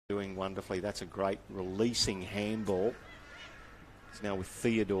doing wonderfully. That's a great releasing handball. It's now with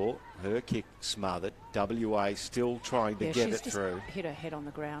Theodore. Her kick smothered. WA still trying to get it through. Hit her head on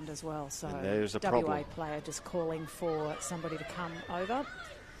the ground as well. So and there's a WA problem. Player just calling for somebody to come over.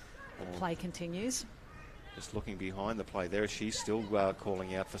 The play continues. Just looking behind the play there, she's still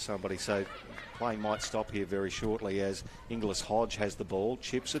calling out for somebody. So play might stop here very shortly as Inglis Hodge has the ball,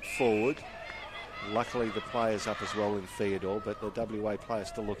 chips it forward. Luckily the player's up as well in Theodore, but the WA player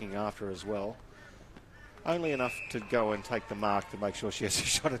still looking after her as well. Only enough to go and take the mark to make sure she has a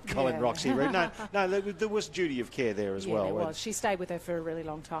shot at Colin Roxy Roux. No, there was duty of care there as well. There was. She stayed with her for a really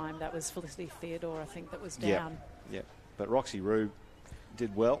long time. That was Felicity Theodore, I think, that was down. Yeah. But Roxy Roux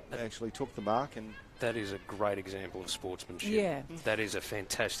did well, actually took the mark. And that is a great example of sportsmanship. Yeah. That is a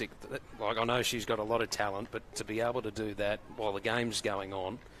fantastic... Like, I know she's got a lot of talent, but to be able to do that while the game's going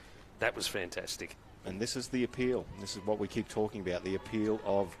on, that was fantastic. And this is the appeal. This is what we keep talking about, the appeal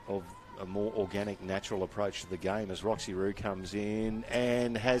of a more organic, natural approach to the game as Roxy Roux comes in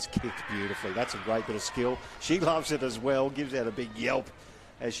and has kicked beautifully. That's a great bit of skill. She loves it as well, gives out a big yelp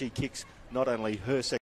as she kicks not only her second